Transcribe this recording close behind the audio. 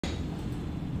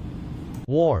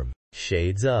warm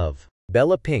shades of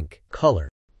Bella Pink color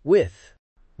with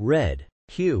red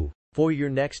hue for your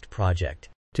next project.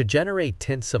 To generate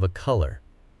tints of a color,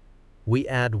 we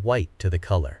add white to the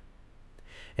color,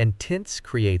 and tints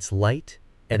creates light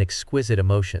and exquisite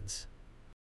emotions.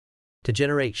 To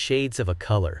generate shades of a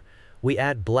color, we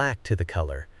add black to the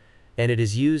color, and it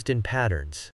is used in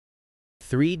patterns.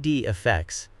 3D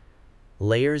effects,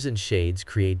 layers and shades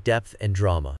create depth and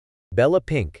drama. Bella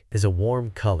Pink is a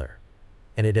warm color,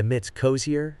 and it emits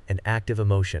cozier and active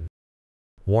emotion.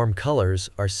 Warm colors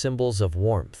are symbols of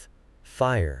warmth,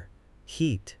 fire,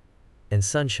 heat, and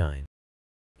sunshine.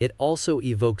 It also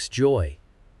evokes joy,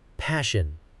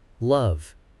 passion,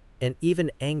 love, and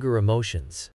even anger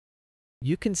emotions.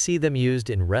 You can see them used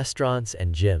in restaurants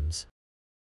and gyms,